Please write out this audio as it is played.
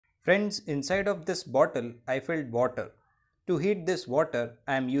Friends, inside of this bottle I filled water. To heat this water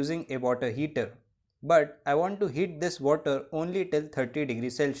I am using a water heater. But I want to heat this water only till 30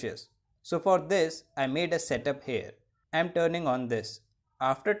 degrees Celsius. So for this I made a setup here. I am turning on this.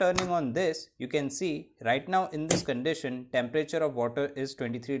 After turning on this, you can see right now in this condition temperature of water is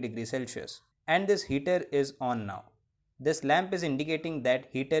 23 degrees Celsius and this heater is on now. This lamp is indicating that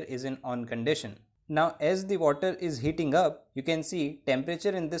heater is in on condition. Now as the water is heating up, you can see temperature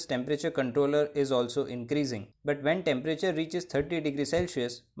in this temperature controller is also increasing. But when temperature reaches 30 degrees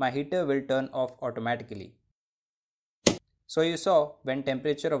Celsius, my heater will turn off automatically. So you saw when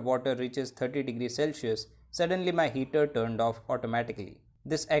temperature of water reaches 30 degrees Celsius, suddenly my heater turned off automatically.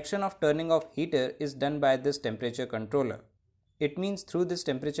 This action of turning off heater is done by this temperature controller. It means through this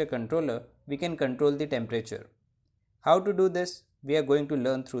temperature controller, we can control the temperature. How to do this? We are going to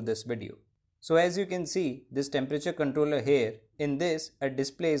learn through this video. So as you can see, this temperature controller here, in this a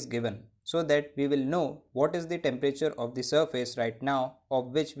display is given so that we will know what is the temperature of the surface right now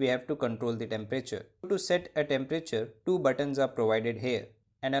of which we have to control the temperature. To set a temperature, two buttons are provided here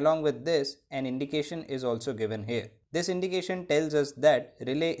and along with this an indication is also given here. This indication tells us that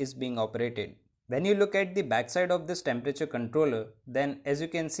relay is being operated. When you look at the backside of this temperature controller, then as you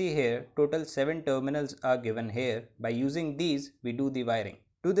can see here, total 7 terminals are given here. By using these, we do the wiring.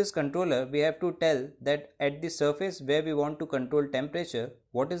 To this controller, we have to tell that at the surface where we want to control temperature,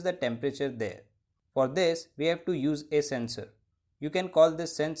 what is the temperature there. For this, we have to use a sensor. You can call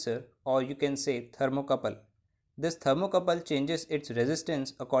this sensor or you can say thermocouple. This thermocouple changes its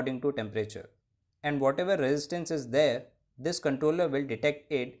resistance according to temperature. And whatever resistance is there, this controller will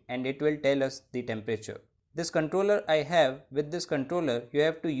detect it and it will tell us the temperature. This controller I have, with this controller, you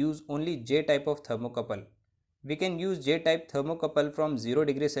have to use only J type of thermocouple. We can use J-type thermocouple from 0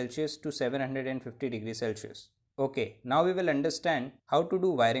 degrees Celsius to 750 degrees Celsius. Okay, now we will understand how to do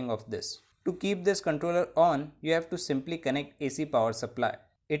wiring of this. To keep this controller on, you have to simply connect AC power supply.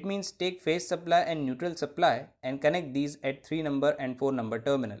 It means take phase supply and neutral supply and connect these at 3 number and 4 number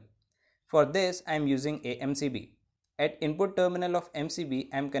terminal. For this, I am using a MCB. At input terminal of MCB,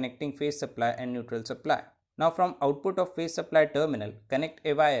 I am connecting phase supply and neutral supply. Now from output of phase supply terminal, connect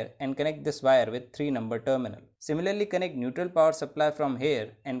a wire and connect this wire with 3 number terminal. Similarly, connect neutral power supply from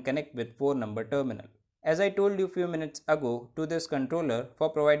here and connect with 4 number terminal. As I told you few minutes ago, to this controller, for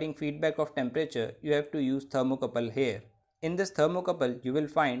providing feedback of temperature, you have to use thermocouple here. In this thermocouple, you will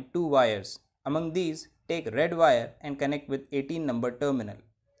find 2 wires. Among these, take red wire and connect with 18 number terminal.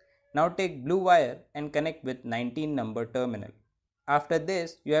 Now take blue wire and connect with 19 number terminal. After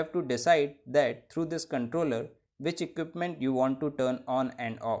this, you have to decide that through this controller, which equipment you want to turn on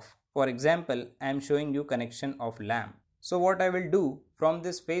and off. For example, I am showing you connection of lamp. So what I will do, from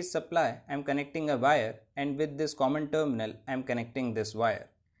this phase supply, I am connecting a wire and with this common terminal, I am connecting this wire.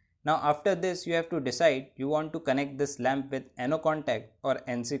 Now after this, you have to decide you want to connect this lamp with NO contact or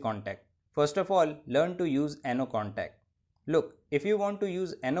NC contact. First of all, learn to use NO contact. Look, if you want to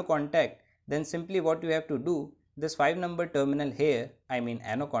use NO contact, then simply what you have to do, this 5 number terminal here, I mean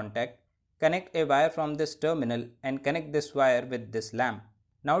NO contact, connect a wire from this terminal and connect this wire with this lamp.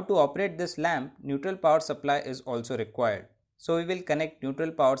 Now to operate this lamp, neutral power supply is also required. So we will connect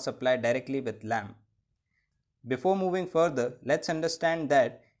neutral power supply directly with lamp. Before moving further, let's understand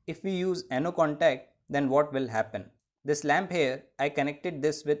that if we use NO contact, then what will happen. This lamp here, I connected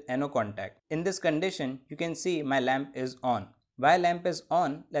this with NO contact. In this condition, you can see my lamp is on. Why lamp is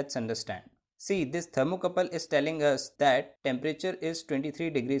on? Let's understand. See, this thermocouple is telling us that temperature is 23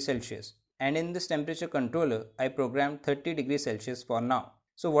 degrees Celsius and in this temperature controller, I programmed 30 degrees Celsius for now.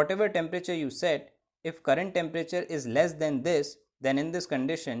 So whatever temperature you set, if current temperature is less than this, then in this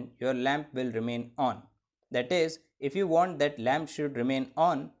condition, your lamp will remain on. That is, if you want that lamp should remain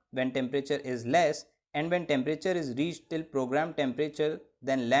on when temperature is less and when temperature is reached till programmed temperature,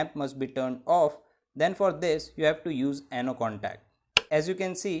 then lamp must be turned off. Then for this, you have to use NO contact. As you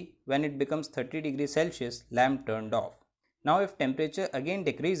can see, when it becomes 30 degrees Celsius, lamp turned off. Now if temperature again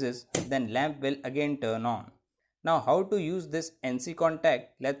decreases, then lamp will again turn on. Now how to use this NC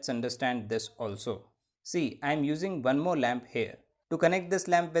contact, let's understand this also. See, I am using one more lamp here. To connect this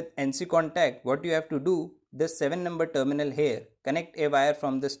lamp with NC contact, what you have to do, this 7 number terminal here, connect a wire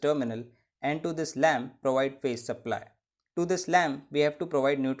from this terminal and to this lamp provide phase supply. To this lamp, we have to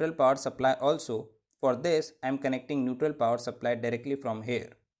provide neutral power supply also. For this, I am connecting neutral power supply directly from here.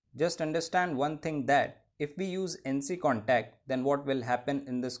 Just understand one thing that if we use NC contact, then what will happen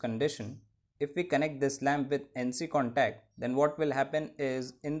in this condition? If we connect this lamp with NC contact, then what will happen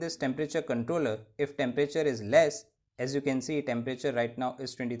is in this temperature controller, if temperature is less, as you can see temperature right now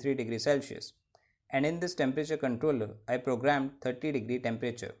is 23 degrees Celsius. And in this temperature controller, I programmed 30 degree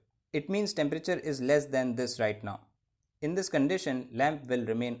temperature. It means temperature is less than this right now. In this condition, lamp will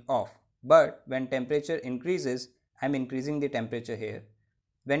remain off. But when temperature increases, I am increasing the temperature here.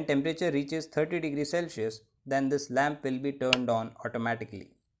 When temperature reaches 30 degrees Celsius, then this lamp will be turned on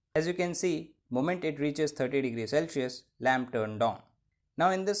automatically. As you can see, moment it reaches 30 degrees Celsius, lamp turned on.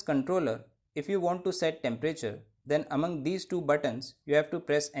 Now in this controller, if you want to set temperature, then among these two buttons, you have to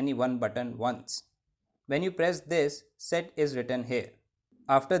press any one button once. When you press this, set is written here.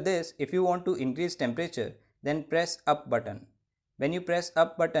 After this, if you want to increase temperature, then press up button. When you press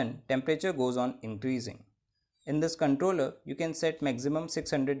up button, temperature goes on increasing. In this controller, you can set maximum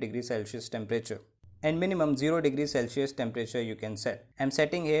 600 degrees Celsius temperature and minimum 0 degrees Celsius temperature you can set. I am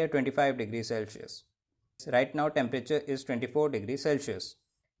setting here 25 degrees Celsius. Right now temperature is 24 degrees Celsius.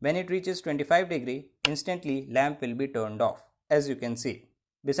 When it reaches 25 degree, instantly lamp will be turned off, as you can see.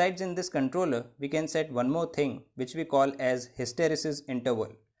 Besides, in this controller, we can set one more thing which we call as hysteresis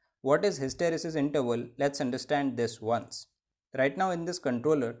interval. What is hysteresis interval? Let's understand this once. Right now in this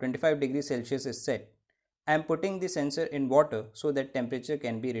controller, 25 degrees Celsius is set. I am putting the sensor in water so that temperature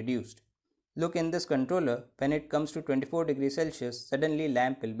can be reduced. Look, in this controller, when it comes to 24 degrees Celsius, suddenly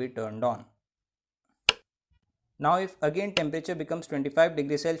lamp will be turned on. Now if again temperature becomes 25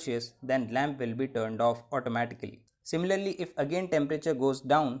 degrees Celsius, then lamp will be turned off automatically. Similarly, if again temperature goes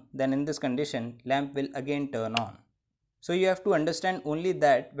down, then in this condition, lamp will again turn on. So you have to understand only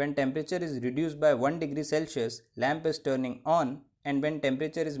that when temperature is reduced by 1 degree Celsius, lamp is turning on, and when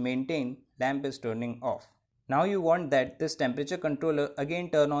temperature is maintained, lamp is turning off. Now you want that this temperature controller again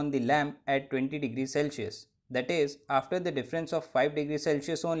turn on the lamp at 20 degrees Celsius. That is, after the difference of 5 degrees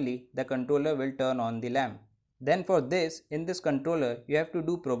Celsius only, the controller will turn on the lamp. Then for this, in this controller, you have to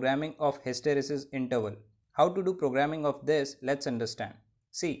do programming of hysteresis interval. How to do programming of this? Let's understand.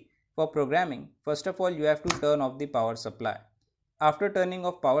 See, for programming, first of all you have to turn off the power supply. After turning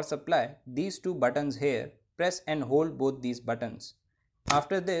off power supply, these two buttons here, press and hold both these buttons.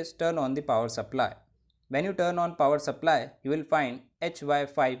 After this, turn on the power supply. When you turn on power supply, you will find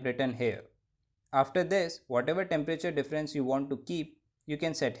HY5 written here. After this, whatever temperature difference you want to keep, you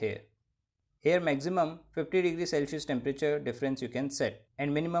can set here. Here maximum 50 degrees Celsius temperature difference you can set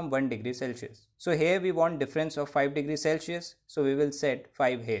and minimum 1 degree Celsius. So here we want difference of 5 degrees Celsius, so we will set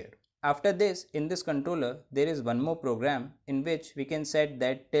 5 here. After this, in this controller, there is one more program in which we can set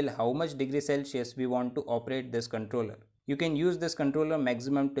that till how much degree Celsius we want to operate this controller. You can use this controller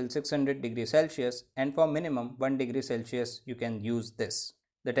maximum till 600 degrees Celsius, and for minimum 1 degree Celsius you can use this.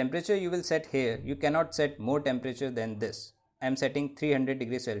 The temperature you will set here, you cannot set more temperature than this. I am setting 300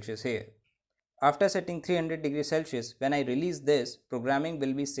 degrees Celsius here. After setting 300 degrees Celsius, when I release this, programming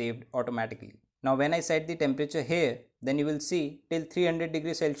will be saved automatically. Now when I set the temperature here, then you will see till 300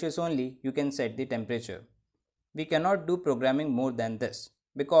 degrees Celsius only you can set the temperature. We cannot do programming more than this,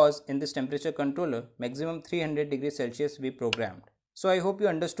 because in this temperature controller, maximum 300 degrees Celsius we programmed. So I hope you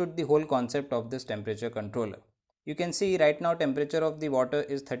understood the whole concept of this temperature controller. You can see right now temperature of the water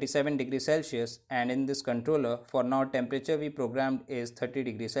is 37 degrees Celsius, and in this controller for now temperature we programmed is 30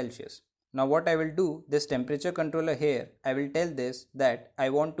 degrees Celsius. Now what I will do, this temperature controller here, I will tell this that I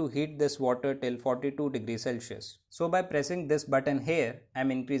want to heat this water till 42 degrees Celsius. So by pressing this button here, I am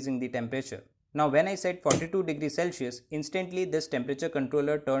increasing the temperature. Now when I set 42 degrees Celsius, instantly this temperature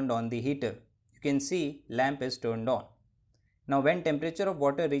controller turned on the heater. You can see lamp is turned on. Now when temperature of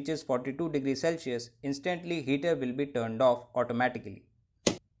water reaches 42 degrees Celsius, instantly heater will be turned off automatically.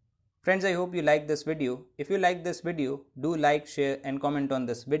 Friends, I hope you liked this video. If you like this video, do like, share and comment on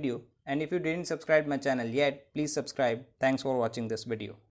this video. And if you didn't subscribe my channel yet, please subscribe. Thanks for watching this video.